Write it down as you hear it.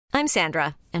I'm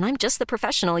Sandra, and I'm just the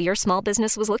professional your small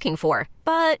business was looking for.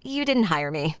 But you didn't hire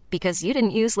me because you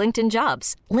didn't use LinkedIn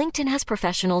Jobs. LinkedIn has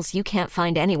professionals you can't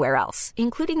find anywhere else,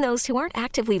 including those who aren't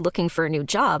actively looking for a new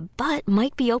job, but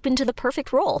might be open to the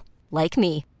perfect role, like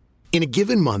me. In a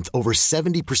given month, over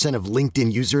 70% of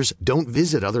LinkedIn users don't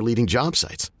visit other leading job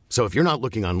sites. So if you're not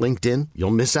looking on LinkedIn,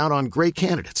 you'll miss out on great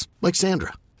candidates like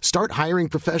Sandra. Start hiring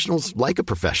professionals like a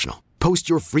professional. Post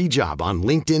your free job on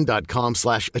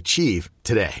linkedin.com/achieve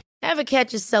today. Ever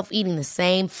catch yourself eating the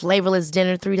same flavorless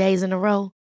dinner 3 days in a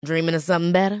row? Dreaming of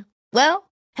something better?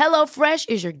 Well, HelloFresh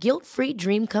is your guilt-free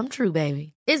dream come true,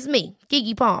 baby. It's me,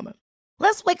 Keke Palmer.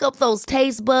 Let's wake up those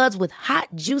taste buds with hot,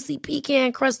 juicy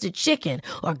pecan-crusted chicken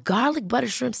or garlic butter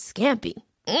shrimp scampi.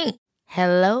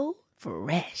 Hello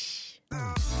Fresh.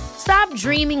 Stop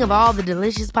dreaming of all the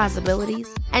delicious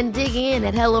possibilities and dig in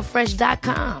at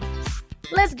HelloFresh.com.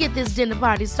 Let's get this dinner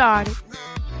party started.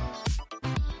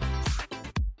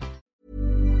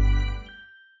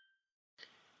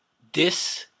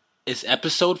 This is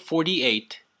episode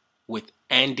 48 with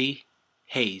Andy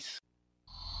Hayes.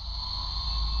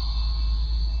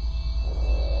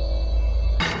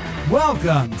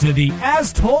 Welcome to the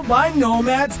As Told by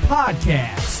Nomads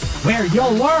podcast, where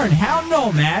you'll learn how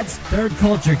nomads, third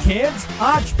culture kids,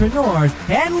 entrepreneurs,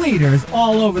 and leaders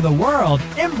all over the world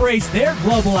embrace their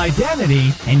global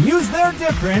identity and use their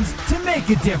difference to make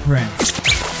a difference.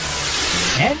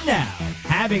 And now,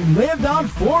 having lived on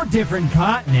 4 different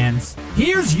continents,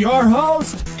 here's your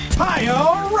host,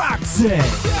 Tayo Roxy.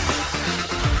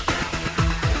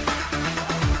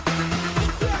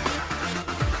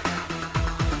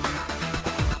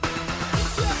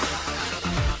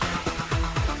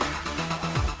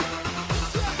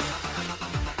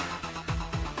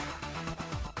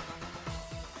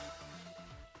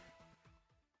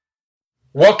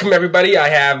 Welcome, everybody. I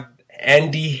have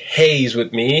Andy Hayes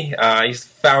with me. He's the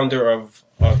founder of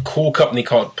a cool company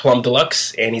called Plum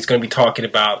Deluxe, and he's going to be talking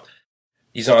about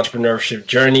his entrepreneurship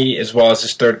journey as well as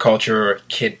his third culture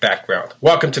kid background.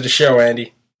 Welcome to the show,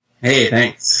 Andy. Hey,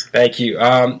 thanks. Thank you.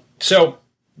 So,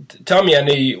 tell me,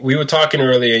 Andy, we were talking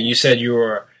earlier, and you said you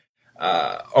were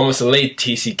almost a late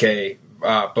TCK,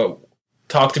 but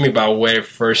talk to me about where it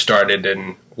first started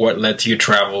and what led to your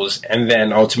travels and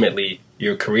then ultimately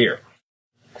your career.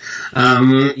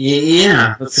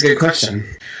 Yeah, that's a good question.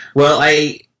 Well,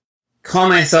 I call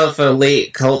myself a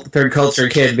late third culture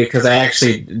kid because I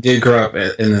actually did grow up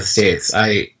in the States.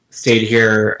 I stayed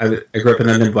here, I grew up in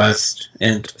the Midwest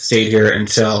and stayed here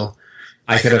until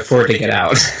I could afford to get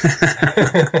out.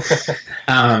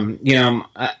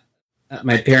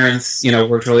 My parents,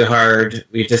 worked really hard.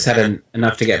 We just had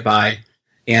enough to get by.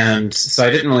 And so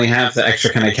I didn't really have the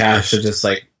extra kind of cash to just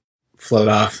float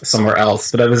off somewhere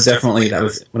else, but that was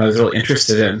what I was really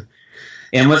interested in.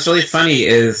 And what's really funny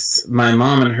is my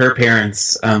mom and her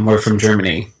parents were from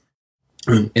Germany,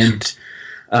 and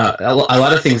a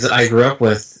lot of things that I grew up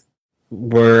with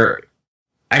were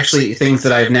actually things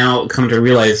that I've now come to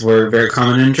realize were very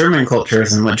common in German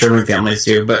cultures and what German families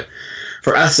do. But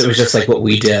for us, it was just like what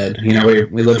we did. We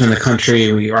lived in the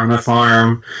country, we were on a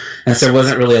farm, and so there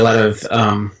wasn't really a lot of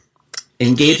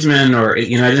engagement, or I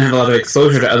didn't have a lot of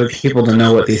exposure to other people to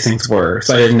know what these things were.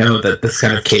 So I didn't know that this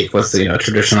kind of cake was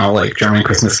traditional German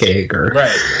Christmas cake, or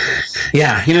right.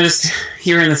 Yeah, just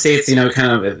here in the States,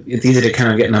 it's easy to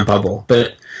kind of get in a bubble.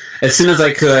 But as soon as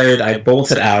I could, I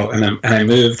bolted out and I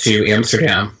moved to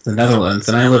Amsterdam, the Netherlands,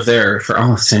 and I lived there for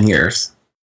almost 10 years.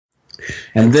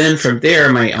 And then from there,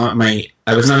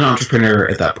 I was not an entrepreneur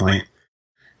at that point,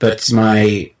 but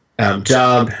my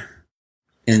job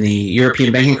in the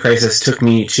European banking crisis took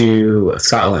me to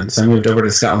Scotland. So I moved over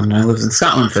to Scotland, and I lived in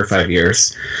Scotland for 5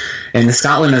 years. And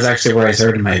Scotland is actually where I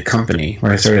started my company,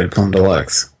 where I started Plum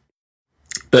Deluxe.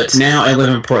 But now I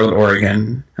live in Portland,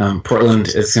 Oregon. Portland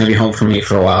is going to be home for me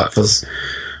for a while. It feels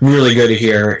really good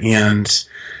here. And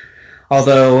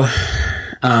although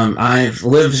I've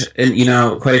lived in,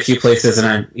 quite a few places, and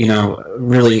I,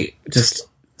 really just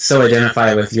so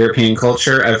identify with European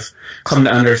culture, I've come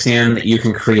to understand that you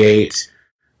can create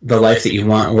the life that you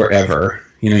want wherever.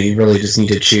 You really just need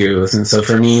to choose. And so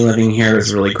for me, living here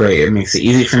is really great. It makes it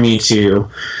easy for me to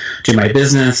do my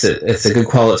business. It's a good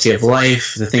quality of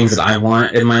life. The things that I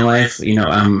want in my life,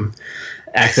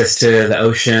 access to the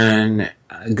ocean,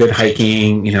 good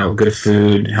hiking, good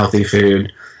food, healthy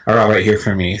food, are all right here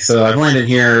for me. So I've landed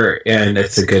here, and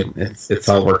it's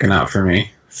all working out for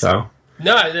me. So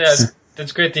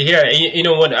that's great to hear. You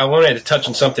know what? I wanted to touch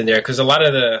on something there, because a lot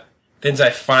of the things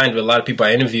I find with a lot of people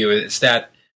I interview is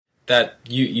that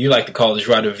you like to call it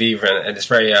joie de vivre, and it's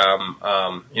very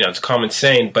it's common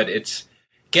saying, but it's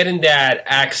getting that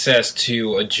access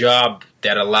to a job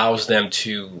that allows them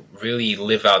to really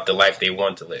live out the life they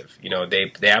want to live. You know,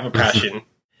 they have a passion,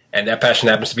 and that passion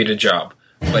happens to be the job,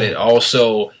 but it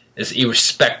also is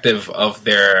irrespective of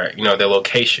their, you know, their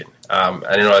location. I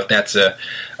don't know if that's a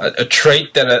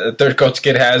trait that a third coach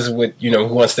kid has with, you know,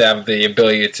 who wants to have the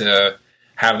ability to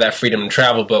have that freedom to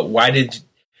travel. But why did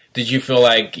you feel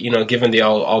like, you know, given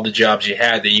all the jobs you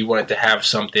had, that you wanted to have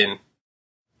something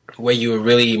where you were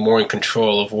really more in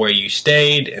control of where you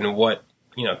stayed and what,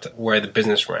 you know, where the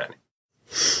business ran?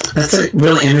 That's a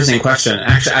really interesting question.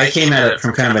 Actually, I came at it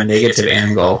from kind of a negative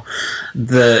angle.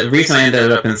 The reason I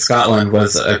ended up in Scotland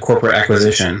was a corporate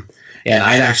acquisition, and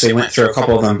I actually went through a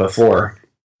couple of them before.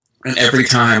 And every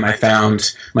time I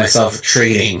found myself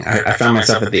trading, I found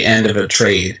myself at the end of a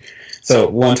trade. So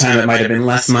one time it might have been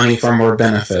less money for more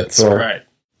benefits, or, right.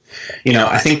 You know,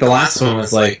 I think the last one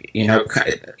was like, you know,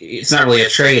 it's not really a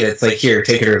trade. It's like, here,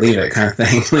 take it or leave it kind of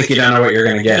thing. Like, you don't know what you're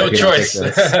going to get. No choice.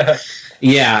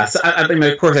 Yeah. So, I mean,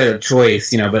 of course I had a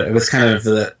choice, you know, but it was kind of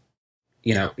the,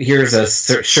 you know, here's a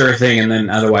sure thing, and then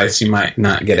otherwise you might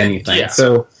not get anything. Yeah.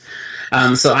 So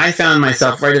I found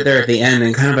myself right there at the end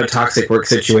in kind of a toxic work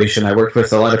situation. I worked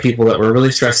with a lot of people that were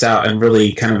really stressed out and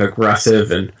really kind of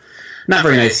aggressive and not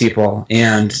very nice people.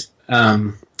 And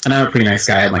I'm a pretty nice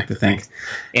guy, I'd like to think.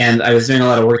 And I was doing a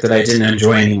lot of work that I didn't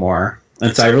enjoy anymore.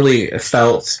 And so I really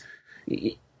felt,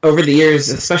 over the years,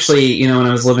 especially, you know, when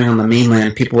I was living on the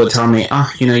mainland, people would tell me,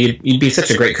 oh, you know, you'd be such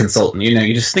a great consultant. You know,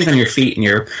 you just think on your feet, and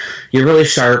you're really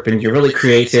sharp, and you're really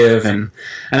creative. And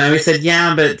I always said,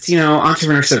 yeah, but, you know,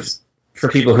 entrepreneurship for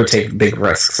people who take big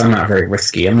risks. I'm not very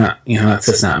risky. I'm not, you know, that's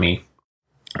just not me.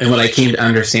 And what I came to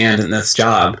understand in this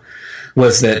job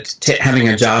was that having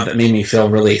a job that made me feel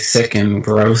really sick and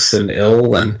gross and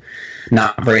ill and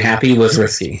not very happy was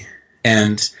risky.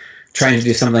 And trying to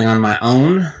do something on my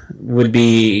own would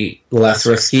be less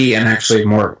risky and actually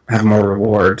have more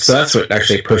reward. So that's what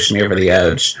actually pushed me over the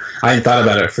edge. I had thought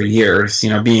about it for years, you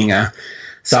know, being a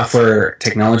software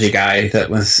technology guy that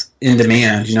was in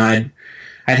demand. You know, I'd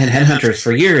had headhunters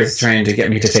for years trying to get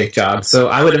me to take jobs. So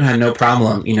I would have had no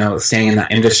problem, you know, staying in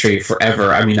that industry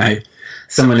forever. I mean,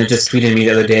 someone had just tweeted me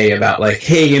the other day about, like,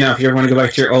 hey, you know, if you ever want to go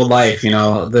back to your old life, you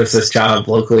know, there's this job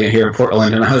locally here in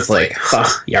Portland. And I was like,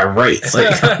 yeah, right.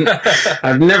 Like,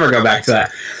 I'd never go back to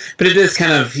that. But it is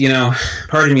kind of, you know,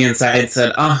 part of me inside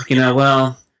said, oh, you know,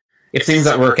 well, if things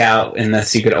don't work out in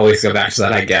this, you could always go back to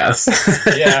that, I guess.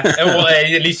 Yeah. Well,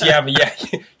 at least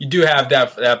you do have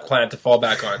that plan to fall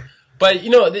back on. But,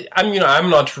 you know, I'm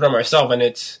an entrepreneur myself, and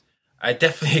I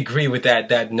definitely agree with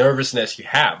that nervousness you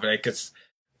have, right? Because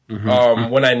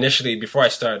when before I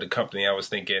started the company, I was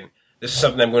thinking, this is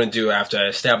something I'm going to do after I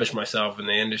establish myself in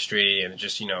the industry and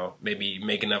just, you know, maybe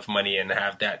make enough money and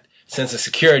have that sense of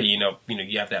security. You know,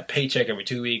 you have that paycheck every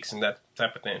 2 weeks and that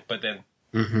type of thing. But then,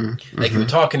 like you were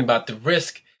talking about the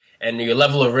risk and your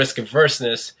level of risk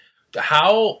averseness,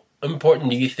 how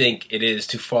important do you think it is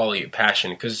to follow your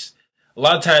passion? Because a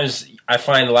lot of times I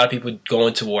find a lot of people go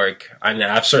into work, and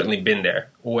I've certainly been there,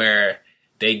 where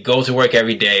they go to work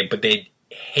every day, but they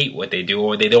hate what they do,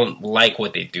 or they don't like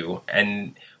what they do,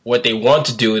 and what they want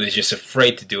to do, is just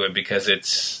afraid to do it because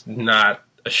it's not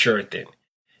a sure thing,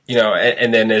 you know.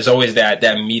 And then there's always that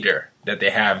meter that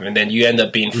they have, and then you end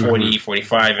up being 40,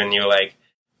 45, and you're like,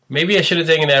 maybe I should have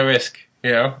taken that risk,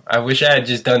 you know. I wish I had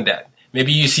just done that.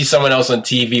 Maybe you see someone else on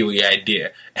TV with your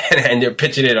idea, and they're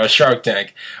pitching it on Shark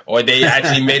Tank, or they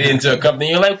actually made it into a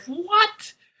company. You're like,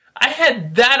 what? I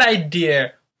had that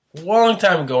idea a long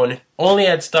time ago, and only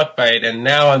had stuck by it, and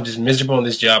now I'm just miserable in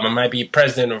this job. I might be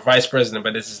president or vice president,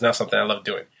 but this is not something I love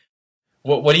doing.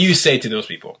 What do you say to those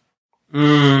people?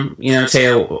 You know,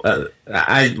 Teo,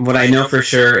 what I know for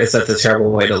sure is that's a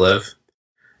terrible way to live.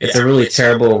 It's a really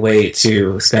terrible way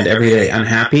to spend every day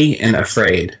unhappy and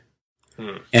afraid.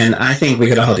 And I think we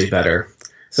could all do better.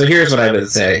 So here's what I would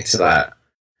say to that.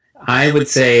 I would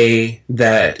say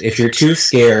that if you're too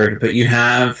scared, but you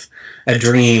have a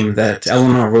dream that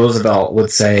Eleanor Roosevelt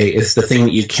would say is the thing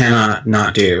that you cannot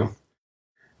not do,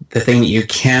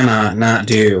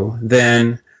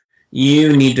 then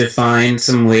you need to find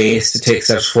some ways to take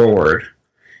steps forward.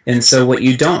 And so what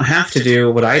you don't have to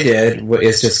do, what I did,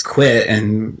 is just quit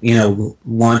and, you know,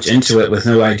 launch into it with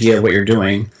no idea what you're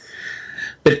doing.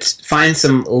 But find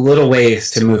some little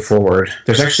ways to move forward.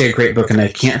 There's actually a great book, and I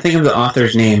can't think of the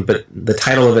author's name, but the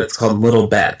title of it's called Little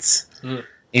Bets.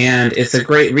 And it's a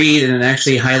great read, and it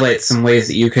actually highlights some ways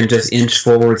that you can just inch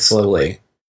forward slowly.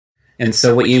 And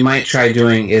so what you might try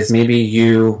doing is maybe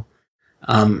you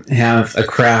have a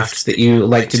craft that you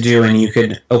like to do, and you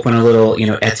could open a little, you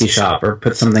know, Etsy shop, or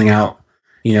put something out,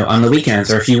 you know, on the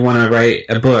weekends. Or if you want to write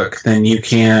a book, then you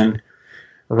can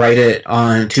write it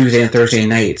on Tuesday and Thursday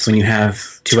nights when you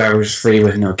have 2 hours free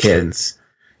with no kids.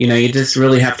 You know, you just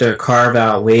really have to carve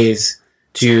out ways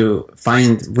to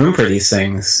find room for these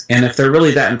things. And if they're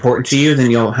really that important to you,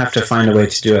 then you'll have to find a way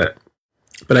to do it.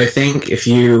 But I think if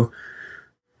you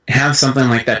have something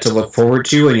like that to look forward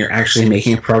to and you're actually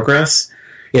making progress,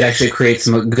 it actually creates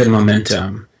some good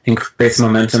momentum and creates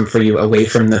momentum for you away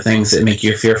from the things that make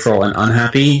you fearful and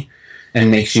unhappy and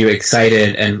makes you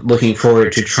excited and looking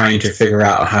forward to trying to figure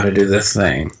out how to do this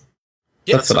thing.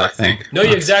 Yep. That's what I think. No,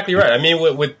 you're exactly right. I mean,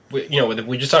 with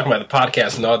we're just talking about the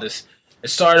podcast and all this. It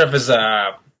started off as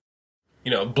a,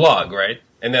 blog, right?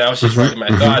 And then I was just writing my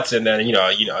thoughts, and then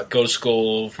I'd go to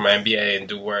school for my MBA and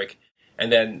do work,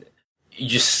 and then you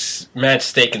just manage to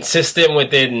stay consistent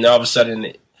with it, and all of a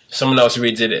sudden someone else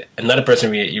reads it, another person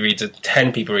reads it,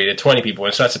 10 people read it, 20 people,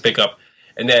 and it starts to pick up,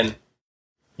 and then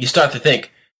you start to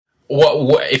think,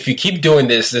 what if you keep doing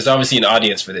this? There's obviously an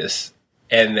audience for this,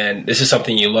 and then this is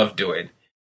something you love doing.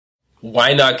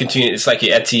 Why not continue? It's like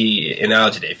your Etsy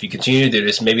analogy. If you continue to do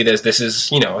this, maybe this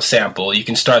is a sample. You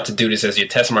can start to do this as your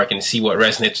test market and see what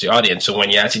resonates with your audience. So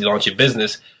when you actually launch your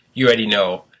business, you already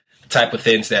know the type of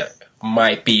things that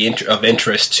might be of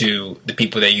interest to the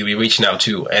people that you'll be reaching out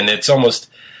to, and it's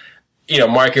almost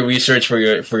market research for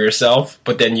yourself.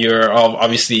 But then you're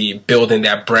obviously building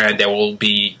that brand that will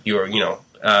be your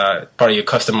part of your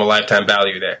customer lifetime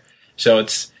value there. So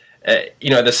it's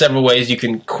there's several ways you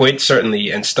can quit certainly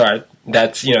and start.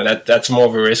 That's that's more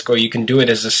of a risk, or you can do it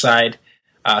as a side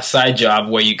job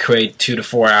where you create 2 to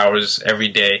 4 hours every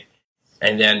day,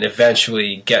 and then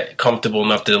eventually get comfortable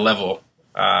enough to the level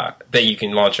that you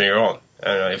can launch on your own. I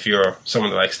don't know if you're someone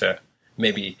that likes to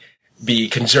maybe be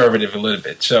conservative a little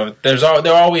bit. So there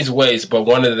are always ways, but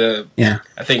one of the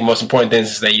I think most important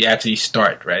things is that you actually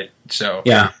start, right? So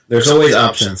there's always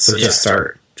options. So just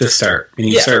start. And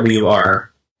you start where you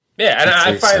are. Yeah,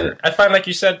 and I find like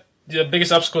you said, the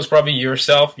biggest obstacle is probably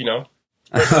yourself.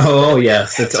 Oh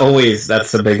yes,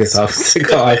 that's the biggest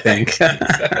obstacle, I think. No,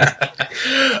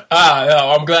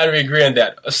 I'm glad we agree on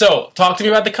that. So, talk to me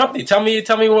about the company. Tell me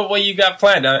what you got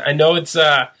planned. I know it's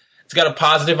got a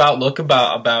positive outlook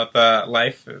about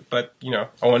life, but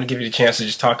I want to give you the chance to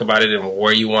just talk about it and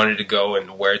where you wanted to go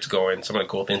and where it's going. Some of the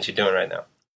cool things you're doing right now.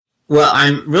 Well,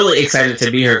 I'm really excited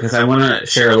to be here because I want to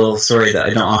share a little story that I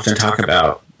don't often talk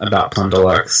about Plum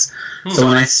Deluxe. So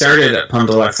when I started at Plum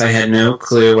Deluxe, I had no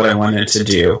clue what I wanted to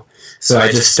do. So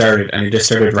I just started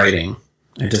writing.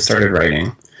 I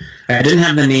didn't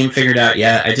have the name figured out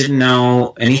yet. I didn't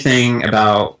know anything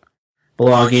about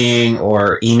blogging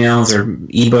or emails or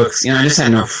ebooks. I just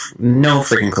had no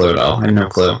freaking clue at all. I had no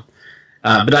clue.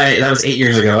 But that was 8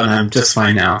 years ago, and I'm just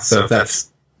fine now. So if that's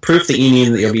proof that you need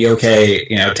that you'll be okay,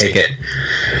 take it.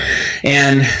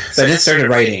 And so I just started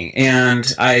writing, and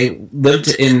I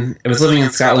was living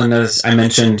in Scotland, as I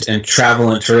mentioned, and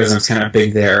travel and tourism is kind of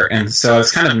big there, and so I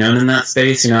was kind of known in that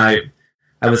space. I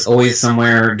was always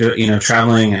somewhere,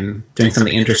 traveling and doing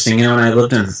something interesting. When I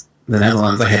lived in the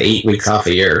Netherlands, I had 8 weeks off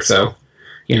a year, so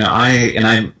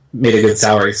I made a good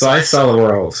salary, so I saw the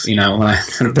world. When I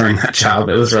during that job,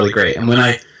 it was really great. And when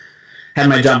I had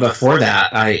my job before that,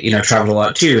 I traveled a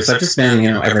lot too. So I've just been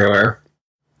everywhere.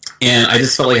 And I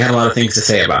just felt like I had a lot of things to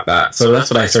say about that. So that's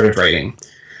what I started writing.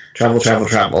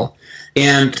 Travel.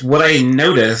 And what I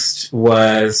noticed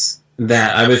was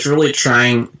that I was really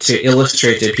trying to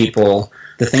illustrate to people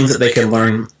the things that they could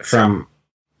learn from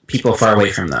people far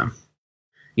away from them.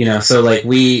 So like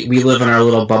we live in our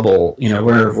little bubble,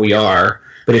 wherever we are.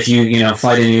 But if you,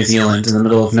 fly to New Zealand in the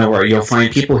middle of nowhere, you'll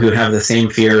find people who have the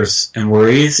same fears and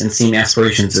worries and same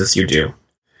aspirations as you do.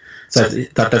 So I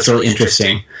thought that's really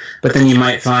interesting. But then you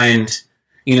might find,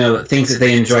 things that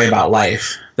they enjoy about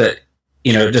life that,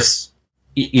 just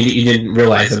you didn't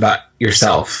realize about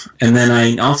yourself. And then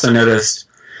I also noticed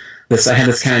I had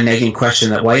this kind of nagging question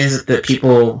that why is it that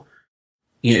people,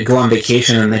 go on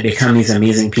vacation and they become these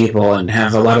amazing people and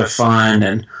have a lot of fun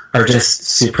and are just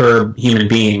superb human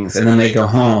beings, and then they go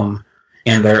home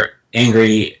and they're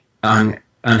angry,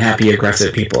 unhappy,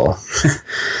 aggressive people.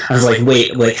 I was like,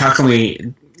 wait, how can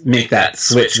we make that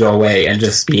switch go away and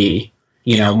just be,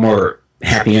 more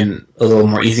happy and a little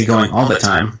more easygoing all the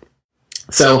time?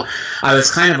 So I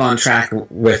was kind of on track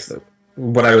with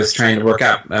what I was trying to work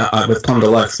out with Plum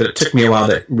Deluxe, but it took me a while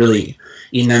to really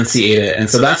enunciate it. And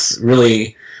so that's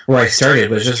really where I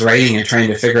started, was just writing and trying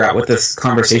to figure out what this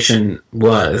conversation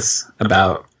was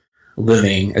about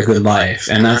living a good life.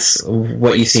 And that's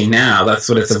what you see now. That's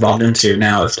what it's evolved into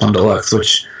now is Plum Deluxe,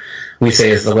 which we say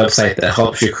is the website that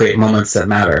helps you create moments that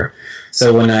matter.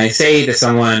 So when I say to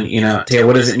someone, Taylor,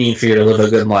 what does it mean for you to live a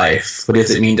good life? What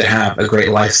does it mean to have a great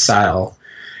lifestyle?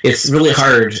 it's really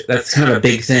hard. That's kind of a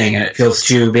big thing, and it feels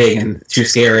too big and too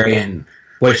scary, and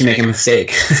what if you make a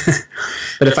mistake?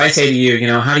 But if I say to you,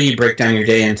 how do you break down your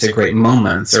day into great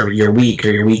moments, or your week,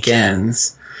 or your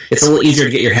weekends, it's a little easier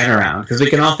to get your head around, because we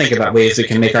can all think about ways we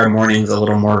can make our mornings a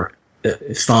little more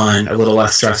fun, a little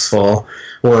less stressful,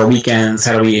 or our weekends,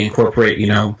 how do we incorporate,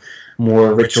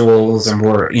 more rituals or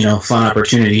more, fun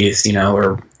opportunities,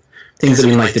 or things that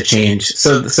we like to change.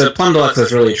 So Plum Deluxe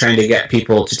is really trying to get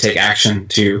people to take action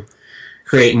to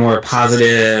create more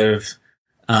positive,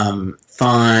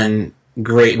 fun,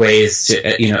 great ways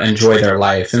to, enjoy their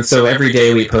life. And so every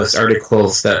day we post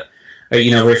articles that,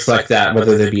 reflect that,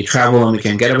 whether they be travel and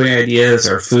weekend getaway ideas,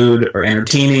 or food, or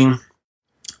entertaining,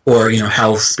 or,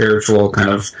 health, spiritual kind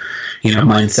of,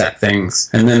 mindset things.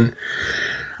 And then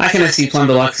I kind of see Plum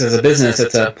Deluxe as a business.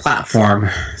 It's a platform.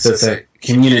 So it's a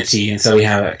community. And so we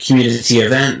have community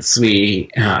events. We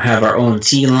have our own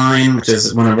tea line, which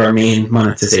is one of our main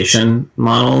monetization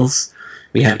models.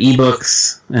 We have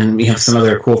ebooks, and we have some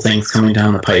other cool things coming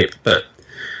down the pipe. But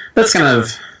that's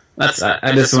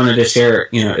I just wanted to share,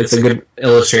 it's a good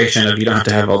illustration of you don't have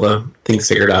to have all the things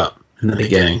figured out in the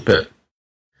beginning, but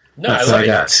no, I love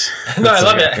it. No, I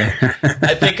love it.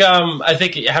 I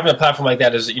think having a platform like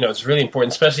that is, it's really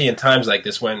important, especially in times like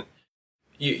this when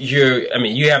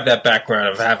you have that background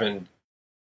of having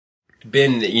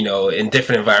been, in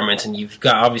different environments, and you've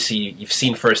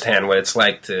seen firsthand what it's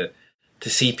like to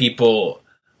see people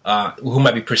who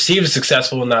might be perceived as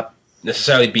successful and not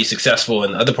necessarily be successful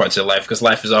in other parts of life, because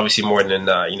life is obviously more than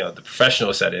the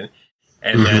professional setting,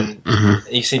 and then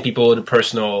you've seen people with a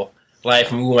personal life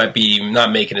who might be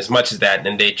not making as much as that,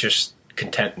 and they're just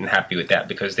content and happy with that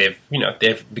because they've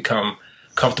become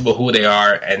comfortable who they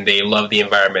are, and they love the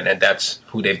environment, and that's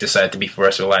who they've decided to be for the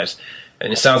rest of their lives.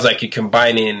 And it sounds like you're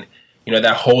combining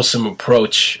that wholesome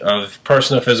approach of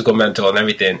personal, physical, mental, and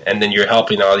everything, and then you're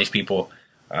helping all these people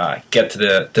get to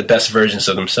the best versions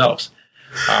of themselves.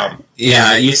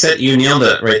 You nailed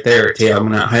it right there, Theo. I'm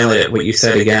going to highlight what you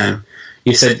said again.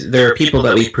 You said there are people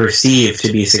that we perceive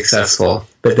to be successful,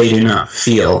 but they do not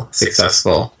feel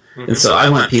successful. Mm-hmm. And so I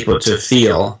want people to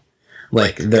feel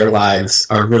like their lives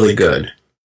are really good.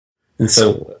 And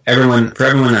so for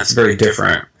everyone that's very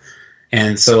different.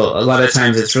 And so a lot of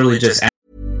times it's really just...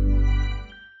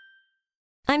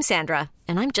 I'm Sandra,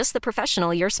 and I'm just the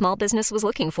professional your small business was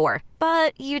looking for.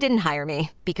 But you didn't hire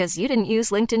me because you didn't use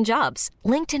LinkedIn Jobs.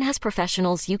 LinkedIn has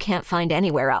professionals you can't find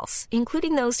anywhere else,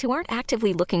 including those who aren't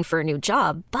actively looking for a new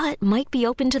job, but might be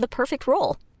open to the perfect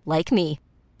role, like me.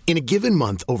 In a given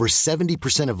month, over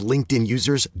 70% of LinkedIn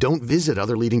users don't visit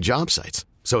other leading job sites.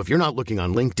 So if you're not looking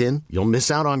on LinkedIn, you'll miss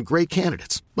out on great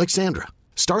candidates like Sandra.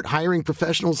 Start hiring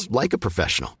professionals like a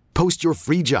professional. Post your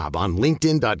free job on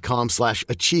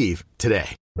linkedin.com/achieve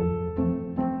today.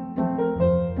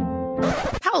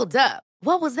 Hold up.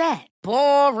 What was that?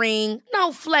 Boring.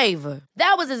 No flavor.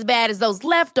 That was as bad as those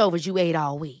leftovers you ate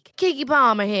all week. Keke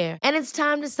Palmer here, and it's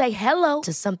time to say hello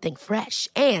to something fresh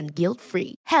and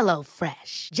guilt-free. Hello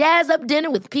Fresh. Jazz up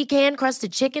dinner with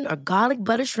pecan-crusted chicken or garlic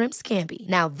butter shrimp scampi.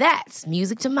 Now that's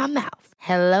music to my mouth.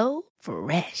 Hello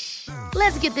Fresh.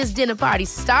 Let's get this dinner party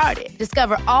started.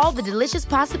 Discover all the delicious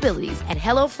possibilities at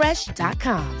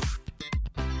HelloFresh.com.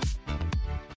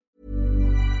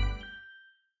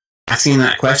 Asking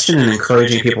that question and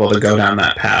encouraging people to go down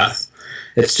that path.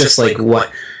 It's just like,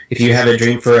 what if you have a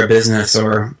dream for a business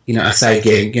or a side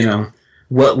gig,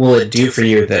 what will it do for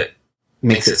you that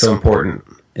makes it so important?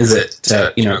 Is it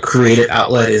creative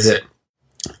outlet? Is it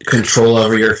control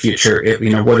over your future?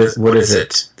 What is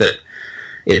it that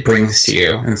it brings to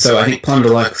you? And so I think Plum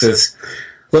Deluxe is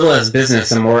little as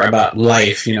business and more about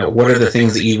life. What are the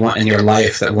things that you want in your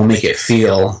life that will make it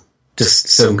feel just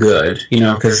so good?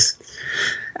 Because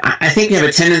I think you have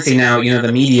a tendency now,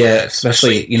 the media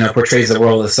especially, portrays the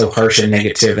world as so harsh and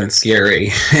negative and scary.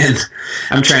 And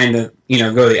I'm trying to,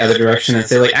 go the other direction and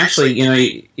say, like, actually,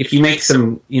 if you make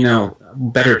some,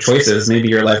 better choices, maybe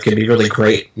your life could be really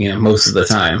great, most of the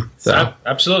time. So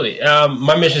absolutely.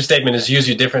 My mission statement is use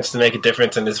your difference to make a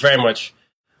difference. And it's very much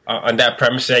on that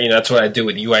premise there. That's what I do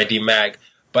with UID Mag.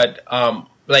 But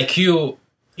like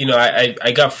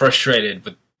I got frustrated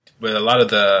with a lot of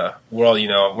the world,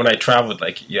 when I traveled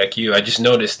like you, I just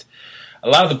noticed a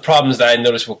lot of the problems that I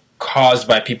noticed were caused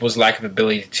by people's lack of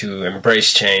ability to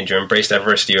embrace change or embrace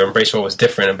diversity or embrace what was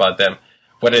different about them.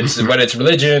 Whether it's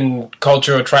religion,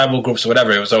 culture, or tribal groups, or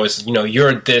whatever, it was always,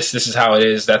 you're this is how it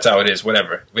is, that's how it is,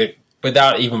 whatever.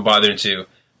 Without even bothering to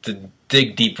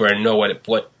dig deeper and know what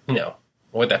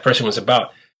that person was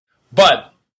about.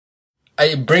 But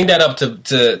I bring that up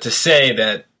to say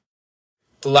that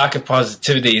the lack of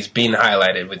positivity is being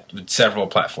highlighted with several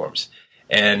platforms.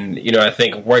 And, you know, I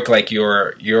think work like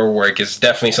your work is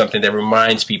definitely something that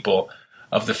reminds people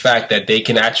of the fact that they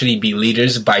can actually be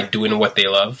leaders by doing what they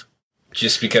love,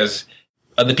 just because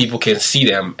other people can see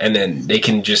them, and then they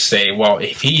can just say, well,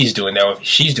 if he's doing that, or if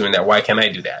she's doing that, why can't I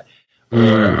do that?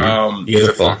 Or,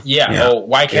 beautiful. Yeah. Oh,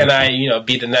 why can't I, you know,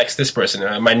 be the next this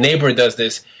person? My neighbor does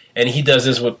this, and he does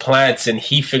this with plants, and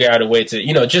he figured out a way to,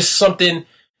 you know, just something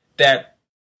that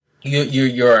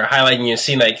you're highlighting. You're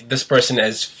seeing like this person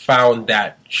has found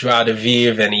that joie de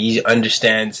vivre, and he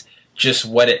understands just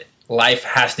what life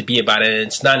has to be about it. And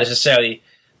it's not necessarily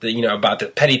about the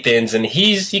petty things. And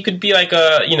he could be like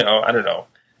I don't know,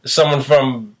 someone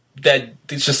from that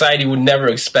society would never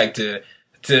expect to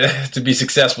be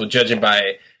successful, judging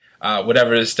by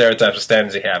whatever the stereotypes or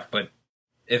standards they have. But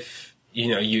if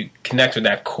you connect with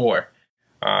that core,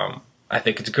 I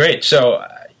think it's great. So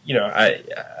I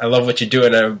love what you're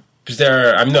doing. I know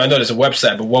there's a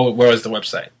website, but where was the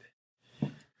website?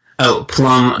 Oh,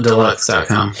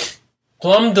 plumdeluxe.com.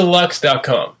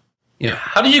 Plumdeluxe.com. Yeah.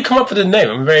 How did you come up with the name?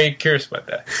 I'm very curious about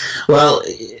that. Well,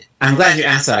 I'm glad you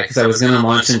asked that, because I was going to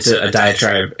launch into a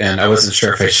diatribe, and I wasn't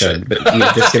sure if I should, but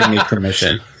you've just given me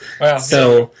permission. Well,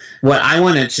 so what I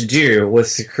wanted to do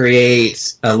was to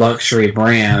create a luxury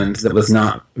brand that was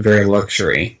not very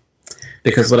luxury.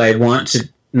 Because what I want to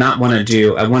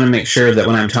make sure that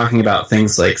when I'm talking about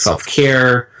things like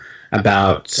self-care,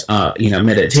 about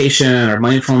meditation or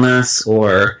mindfulness,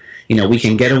 or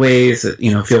weekend getaways that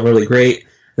feel really great,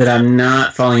 that I'm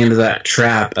not falling into that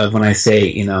trap of when I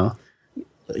say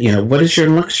what is your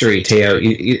luxury, Teo?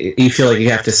 You feel like you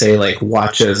have to say like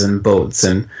watches and boats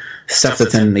and stuff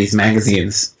that's in these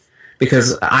magazines,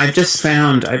 because I've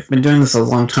been doing this a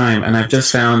long time, and I've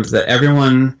just found that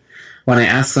everyone, when I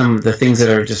ask them the things that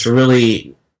are just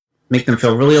really make them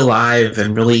feel really alive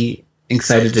and really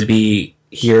excited to be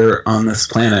here on this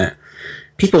planet,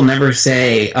 people never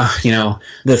say,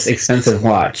 this expensive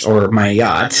watch or my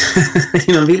yacht.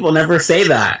 People never say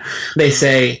that. They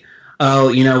say,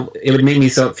 it would make me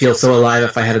feel so alive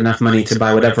if I had enough money to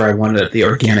buy whatever I wanted at the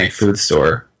organic food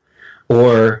store.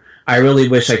 Or, I really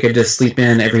wish I could just sleep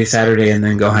in every Saturday and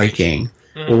then go hiking.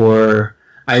 Or,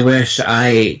 I wish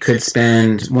I could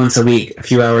spend once a week a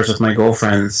few hours with my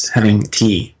girlfriends having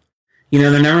tea.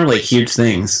 They're never like huge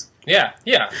things. Yeah,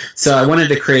 yeah. So I wanted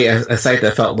to create a site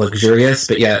that felt luxurious,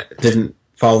 but yet didn't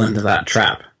fall into that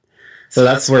trap. So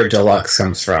that's where Deluxe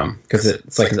comes from, because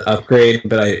it's like an upgrade,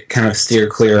 but I kind of steer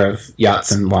clear of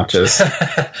yachts and watches.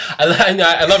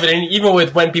 I love it. And even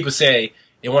with when people say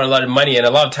they want a lot of money, and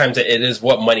a lot of times it is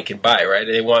what money can buy, right?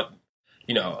 They want,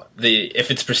 if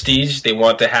it's prestige, they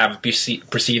want to be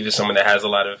perceived as someone that has a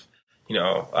lot of,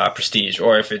 prestige.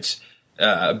 Or if it's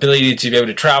ability to be able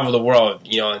to travel the world,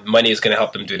 money is going to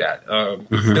help them do that.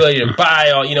 Ability to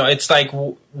buy, it's like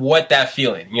what that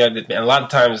feeling, and a lot of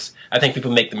times I think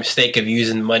people make the mistake of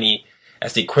using money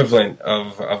as the equivalent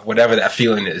of whatever that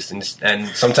feeling is. And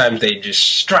sometimes they just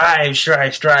strive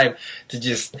to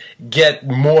just get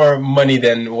more money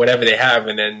than whatever they have.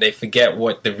 And then they forget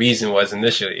what the reason was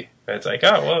initially. And it's like,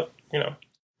 oh, well,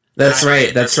 That's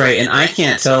right. And I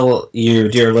can't tell you,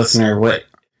 dear listener, what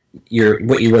you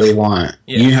really want.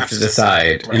 Yeah. You have to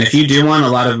decide. Right. And if you do want a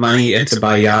lot of money and to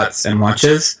buy yachts and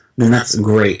watches, then that's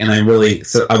great. And I want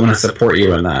to support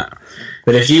you in that.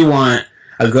 But if you want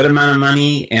a good amount of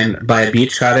money and buy a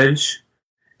beach cottage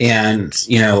and,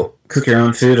 cook your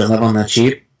own food and live on the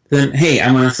cheap, then hey,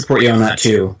 I want to support you on that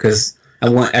too, because I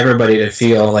want everybody to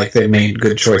feel like they made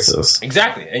good choices.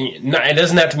 Exactly. And it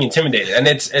doesn't have to be intimidating. And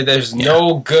there's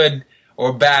no good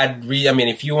or bad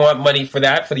if you want money for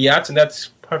the yachts, and that's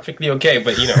perfectly okay,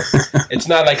 but it's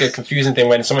not like a confusing thing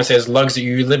when someone says luxury.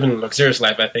 You live in a luxurious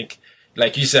life. I think,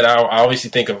 like you said, I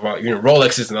obviously think of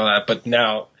Rolexes and all that. But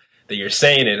now that you're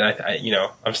saying it,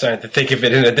 I'm starting to think of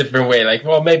it in a different way. Like,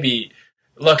 well, maybe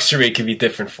luxury can be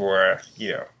different for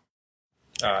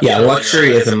luxury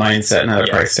is a mindset, not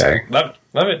a price tag. Love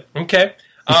it. Okay.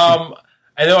 I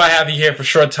know I have you here for a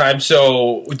short time.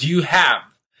 So, do you have?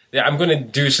 Yeah, I'm going to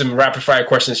do some rapid fire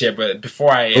questions here, but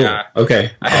before I...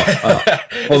 okay.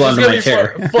 Hold on to my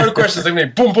chair. 4 questions. I'm going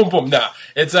to boom, boom, boom. No,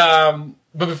 it's...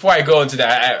 But before I go into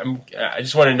that, I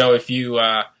just want to know if you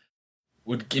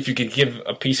if you could give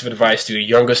a piece of advice to your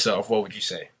younger self, what would you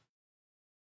say?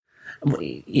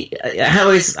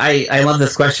 I love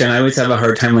this question. I always have a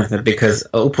hard time with it, because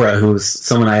Oprah, who's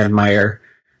someone I admire,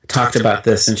 talked about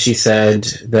this, and she said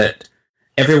that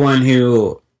everyone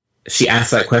who she asks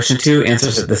that question to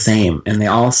answers it the same, and they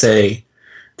all say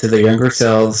to their younger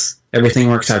selves, everything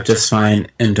works out just fine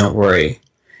and don't worry.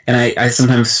 And I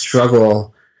sometimes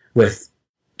struggle with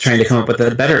trying to come up with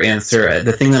a better answer.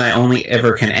 The thing that I only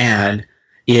ever can add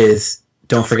is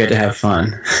don't forget to have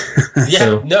fun. Yeah,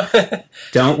 So no.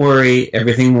 don't worry,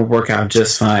 everything will work out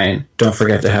just fine. Don't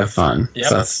forget to have fun. Yep.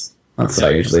 So that's what I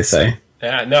usually say.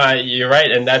 Yeah, no, you're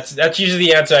right, and that's usually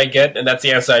the answer I get, and that's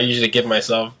the answer I usually give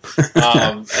myself.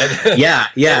 Yeah,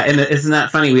 and isn't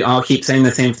that funny? We all keep saying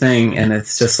the same thing, and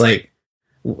it's just like,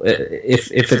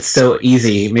 if it's so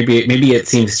easy, maybe it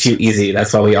seems too easy.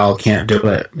 That's why we all can't do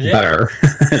it better.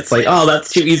 It's like, oh,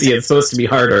 that's too easy. It's supposed to be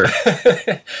harder.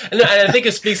 And I think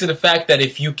it speaks to the fact that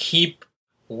if you keep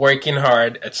working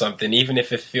hard at something, even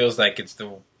if it feels like it's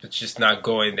just not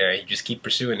going there, you just keep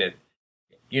pursuing it.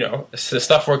 The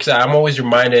stuff works out. I'm always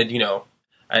reminded,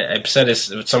 I said this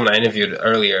with someone I interviewed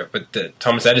earlier, but the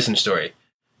Thomas Edison story.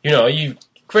 You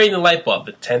created the light bulb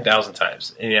 10,000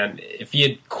 times, and if he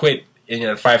had quit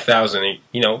in 5,000,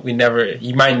 he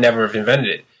might never have invented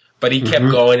it. But he kept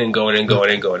going and going and going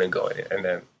and going and going, and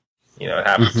then, it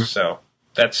happens. So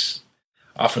that's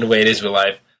often the way it is with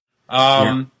life.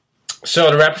 So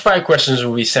the rapid fire questions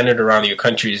will be centered around your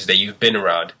countries that you've been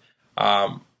around.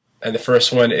 And the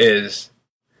first one is,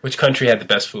 which country had the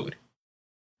best food?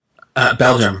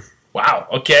 Belgium. Wow.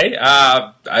 Okay.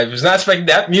 I was not expecting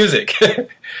that. Music.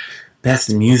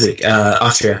 Best music.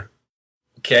 Austria.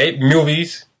 Okay.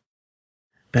 Movies.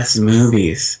 Best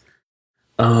movies.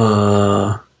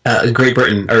 Great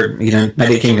Britain or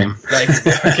United Kingdom. Like,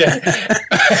 okay.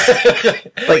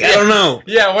 I don't know.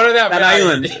 Yeah. What about that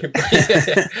island?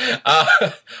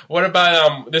 What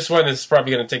about this one is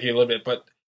probably going to take you a little bit, but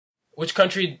which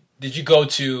country did you go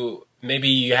to? Maybe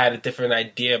you had a different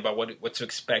idea about what to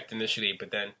expect initially, but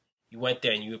then you went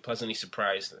there and you were pleasantly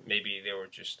surprised. Maybe they were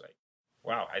just like,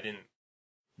 wow, I didn't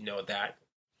know that,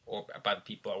 or about the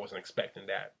people, I wasn't expecting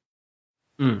that.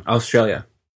 Australia.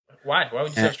 Why? Why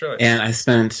would you say Australia? And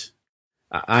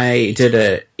I did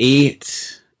a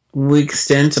 8-week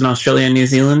stint in Australia and New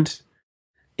Zealand,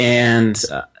 and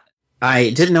I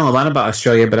didn't know a lot about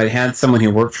Australia, but I had someone who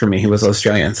worked for me who was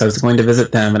Australian, so I was going to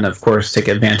visit them and, of course, take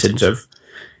advantage of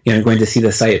going to see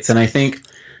the sights. And I think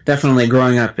definitely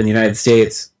growing up in the United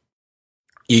States,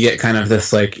 you get kind of this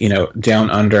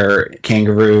down under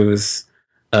kangaroos.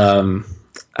 I'm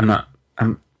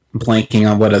blanking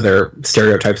on what other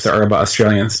stereotypes there are about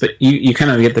Australians, but you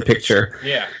kind of get the picture.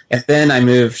 Yeah. And then I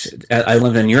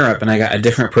lived in Europe, and I got a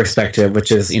different perspective,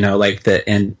 which is, like the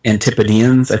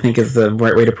Antipodeans, I think is the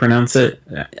right way to pronounce it.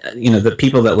 The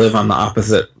people that live on the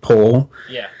opposite pole.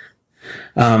 Yeah.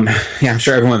 I'm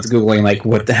sure everyone's Googling,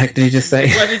 what the heck did you just say?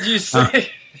 What did you say?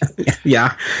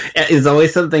 Yeah. It's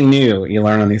always something new you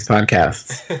learn on these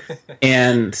podcasts.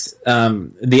 And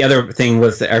the other thing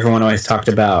was that everyone always talked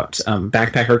about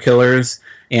backpacker killers,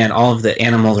 and all of the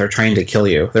animals are trying to kill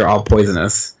you. They're all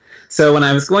poisonous. So when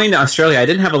I was going to Australia, I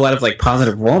didn't have a lot of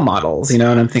positive role models, and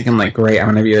I'm thinking great, I'm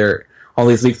going to be there all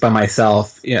these weeks by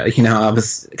myself. I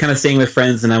was kind of staying with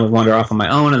friends, and I would wander off on my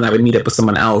own, and I would meet up with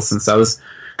someone else, and so I was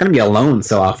going to be alone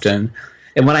so often.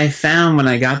 And what I found when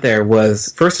I got there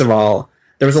was, first of all,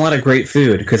 there was a lot of great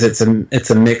food, because it's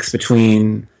a mix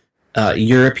between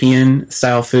European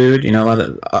style food. A lot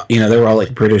of they were all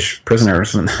British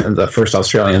prisoners, the first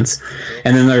Australians,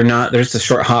 and then there's a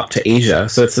short hop to Asia.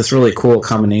 So it's this really cool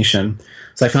combination.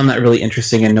 So I found that really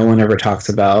interesting, and no one ever talks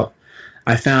about.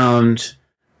 I found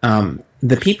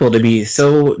the people to be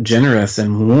so generous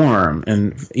and warm,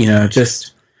 and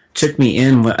just took me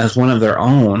in as one of their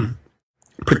own,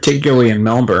 particularly in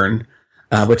Melbourne,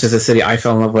 which is a city I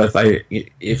fell in love with.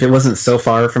 If it wasn't so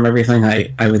far from everything,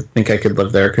 I would think I could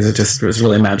live there, because it was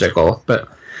really magical. But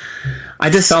I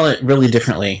just saw it really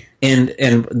differently. And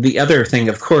the other thing,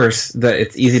 of course, that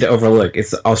it's easy to overlook,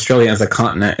 is Australia as a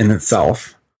continent in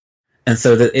itself. And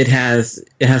so that it has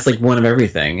one of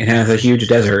everything. It has a huge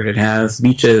desert. It has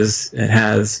beaches. It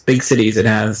has big cities. It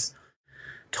has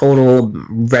total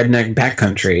redneck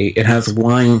backcountry. It has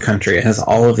wine country. It has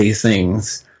all of these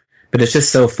things. But it's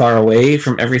just so far away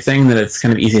from everything that it's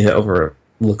kind of easy to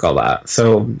overlook all that.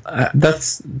 So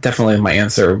that's definitely my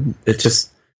answer. It's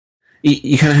just,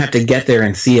 you kind of have to get there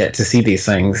and see it to see these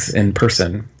things in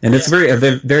person. And it's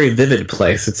a very vivid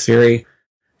place. It's very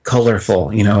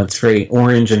colorful. It's very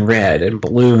orange and red and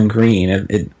blue and green.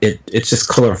 It's just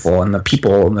colorful. And the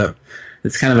people,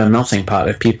 it's kind of a melting pot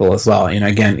of people as well.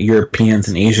 Again, Europeans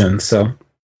and Asians. So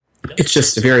it's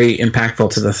just very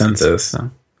impactful to the senses.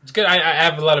 So. It's good. I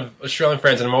have a lot of Australian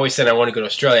friends, and I'm always saying I want to go to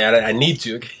Australia. I need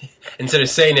to, instead of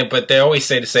saying it, but they always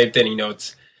say the same thing.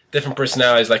 It's different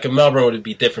personalities. Like a Melbourne would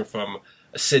be different from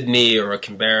a Sydney or a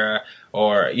Canberra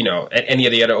or any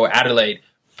of the other, or Adelaide.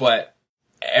 But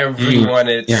everyone,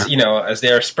 as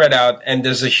they're spread out, and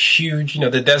there's a huge,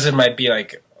 the desert might be a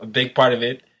big part of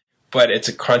it, but it's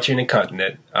a country and a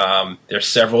continent. There's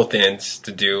several things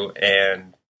to do,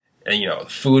 and and the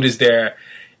food is there.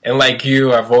 And like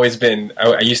you, I've always been.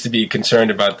 I used to be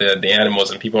concerned about the animals,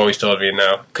 and people always told me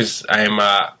no, because I am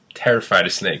terrified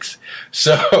of snakes.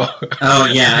 So. Oh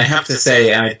yeah, I have to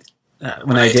say,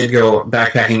 when I did go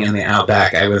backpacking in the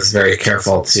outback, I was very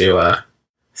careful to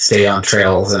stay on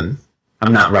trails, and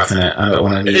I'm not roughing it. I don't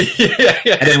want to meet.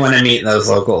 I didn't want to meet those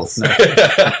locals.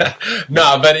 No.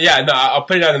 I'll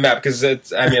put it on the map because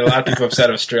it's. I mean, a lot of people have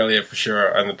said Australia for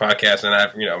sure on the podcast, and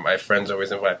I've my friends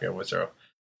always invite me over, so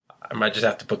I might just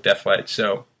have to book that flight.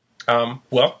 So,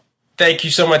 well, thank you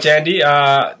so much, Andy.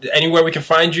 Anywhere we can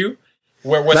find you?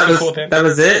 What's the cool thing? That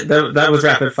was it. That was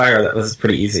rapid fire. That was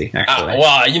pretty easy, actually. Well,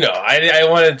 I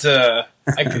wanted to.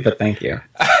 But thank you.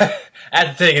 I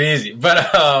had to take it easy,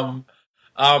 but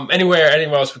anywhere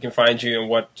else we can find you, and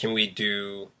what can we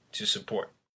do to support?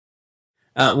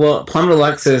 Well, Plum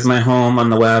Deluxe is my home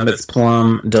on the web. It's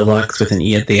Plum Deluxe with an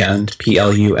E at the end,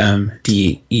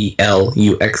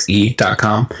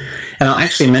 PLUMDELUXE.com. And I'll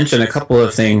actually mention a couple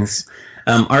of things.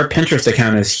 Our Pinterest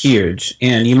account is huge,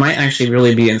 and you might actually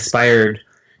really be inspired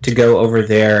to go over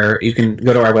there. You can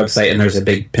go to our website, and there's a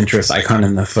big Pinterest icon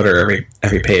in the footer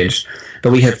every page.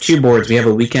 But we have two boards. We have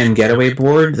a weekend getaway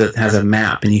board that has a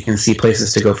map, and you can see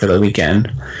places to go for the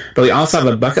weekend. But we also have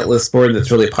a bucket list board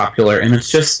that's really popular, and it's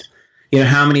just,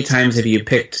 how many times have you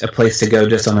picked a place to go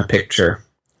just on a picture?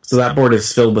 So that board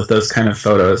is filled with those kind of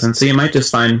photos, and so you might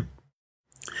just find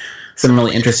some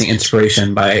really interesting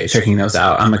inspiration by checking those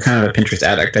out. I'm a kind of a Pinterest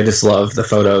addict. I just love the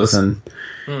photos and,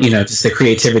 just the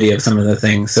creativity of some of the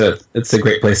things. So it's a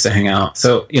great place to hang out.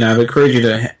 So, I would encourage you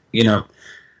to,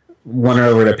 wander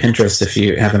over to Pinterest if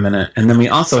you have a minute. And then we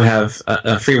also have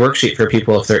a free worksheet for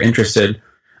people if they're interested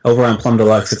over on Plum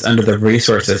Deluxe. It's under the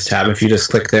Resources tab if you just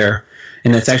click there.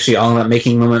 And it's actually all about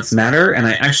making moments matter. And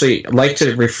I actually like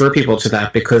to refer people to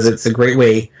that because it's a great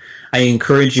way. I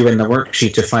encourage you in the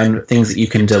worksheet to find things that you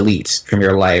can delete from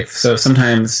your life. So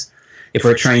sometimes if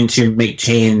we're trying to make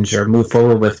change or move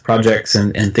forward with projects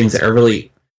and things that are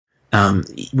really, we're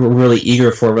really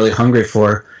eager for, really hungry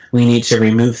for, we need to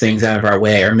remove things out of our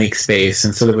way or make space.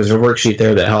 And so there was a worksheet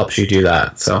there that helps you do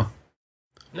that. So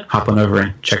hop on over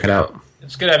and check it out.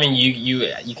 It's good. I mean,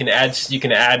 you can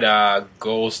add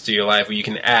goals to your life, or you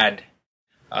can add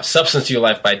substance to your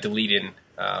life by deleting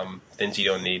things you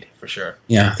don't need, for sure.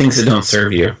 Yeah, things that don't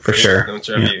serve you, for sure. Don't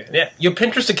serve you. Yeah, your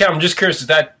Pinterest account. I'm just curious. Is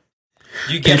that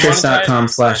you get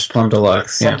Pinterest.com/Plum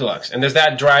Deluxe? Plum Deluxe. And does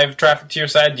that drive traffic to your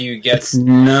site? Do you get? It's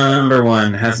number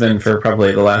one. Has been for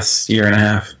probably the last year and a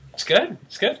half. It's good.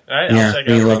 It's good. All right. Yeah,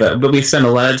 we love it. But we spend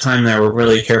a lot of time there. We're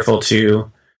really careful to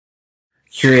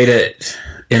curate it.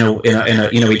 We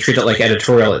treat it like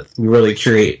editorial. We really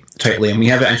curate tightly, and we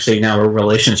have actually now a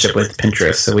relationship with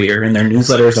Pinterest. So we are in their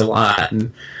newsletters a lot,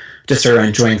 and just are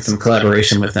enjoying some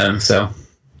collaboration with them. So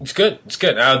it's good. It's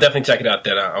good. I'll definitely check it out.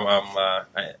 Then I'm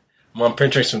on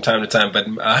Pinterest from time to time, but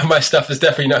my stuff is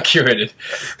definitely not curated.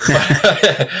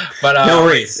 but no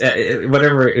worries.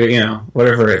 Whatever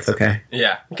it's okay.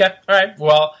 Yeah. Okay. All right.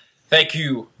 Well. Thank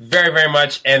you very, very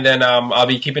much. And then I'll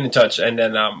be keeping in touch. And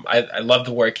then I love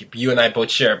the work. You and I both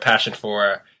share a passion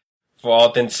for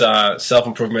all things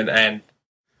self-improvement, and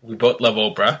we both love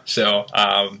Oprah. So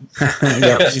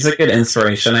yeah, she's a good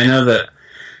inspiration. I know that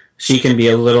she can be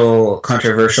a little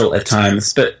controversial at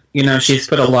times, but she's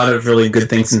put a lot of really good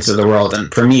things into the world.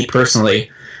 And for me personally,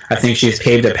 I think she's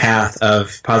paved a path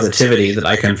of positivity that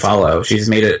I can follow. She's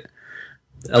made it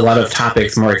a lot of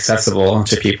topics more accessible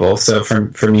to people. So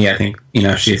for me, I think,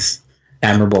 she's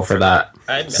admirable for that.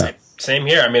 Same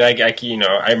here. I mean, I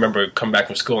remember coming back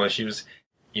from school and she was,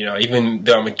 even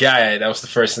though I'm a guy, that was the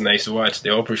first thing I used to watch, the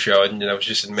Oprah show. And I was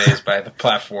just amazed by the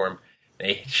platform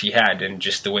she had and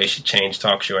just the way she changed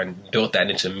talk show and built that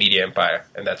into a media empire.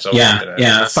 And that's all.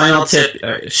 Yeah. Final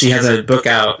tip. She has a book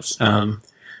out,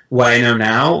 What I Know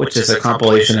Now, which is a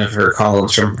compilation of her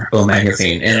columns from O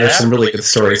Magazine, and there's some really good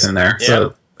stories in there. Yeah.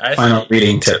 So, final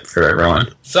reading tip for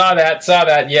everyone. Saw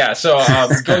that. Yeah. So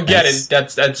go get it.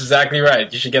 That's exactly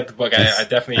right. You should get the book. I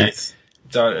definitely. Nice.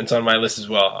 It's on my list as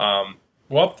well.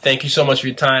 Well, thank you so much for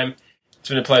your time. It's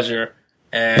been a pleasure.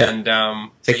 And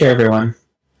take care, everyone.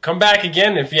 Come back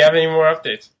again if you have any more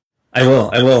updates. I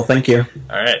will. Thank you.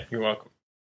 All right. You're welcome.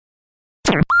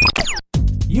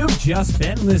 You've just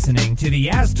been listening to the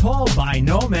As Told by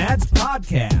Nomads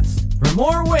podcast. For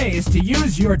more ways to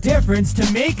use your difference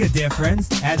to make a difference,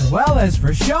 as well as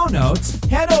for show notes,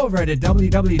 head over to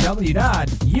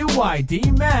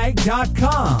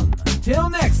www.uydmag.com. Till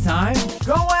next time,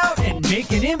 go out and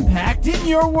make an impact in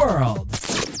your world.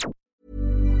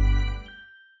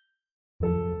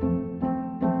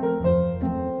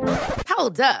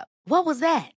 Hold up. What was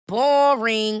that?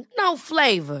 Boring. No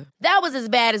flavor. That was as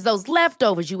bad as those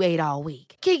leftovers you ate all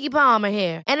week. Keke Palmer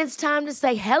here, and it's time to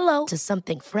say hello to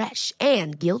something fresh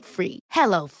and guilt-free.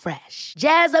 Hello Fresh.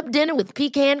 Jazz up dinner with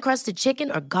pecan-crusted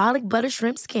chicken or garlic butter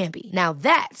shrimp scampi. Now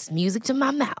that's music to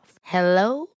my mouth.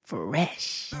 Hello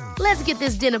Fresh. Let's get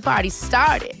this dinner party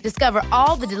started. Discover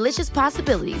all the delicious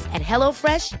possibilities at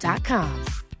HelloFresh.com.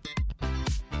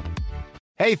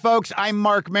 Hey, folks, I'm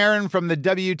Mark Maron from the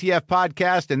WTF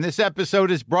Podcast, and this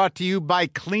episode is brought to you by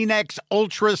Kleenex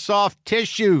Ultra Soft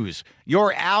Tissues,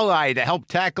 your ally to help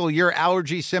tackle your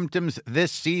allergy symptoms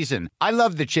this season. I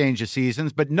love the change of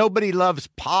seasons, but nobody loves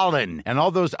pollen and all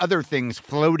those other things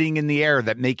floating in the air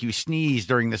that make you sneeze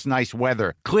during this nice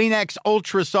weather. Kleenex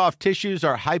Ultra Soft Tissues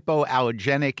are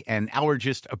hypoallergenic and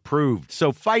allergist approved,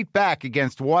 so fight back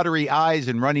against watery eyes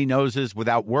and runny noses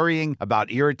without worrying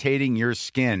about irritating your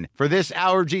skin. For this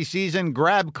allergy season,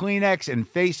 grab Kleenex and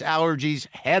face allergies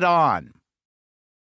head on.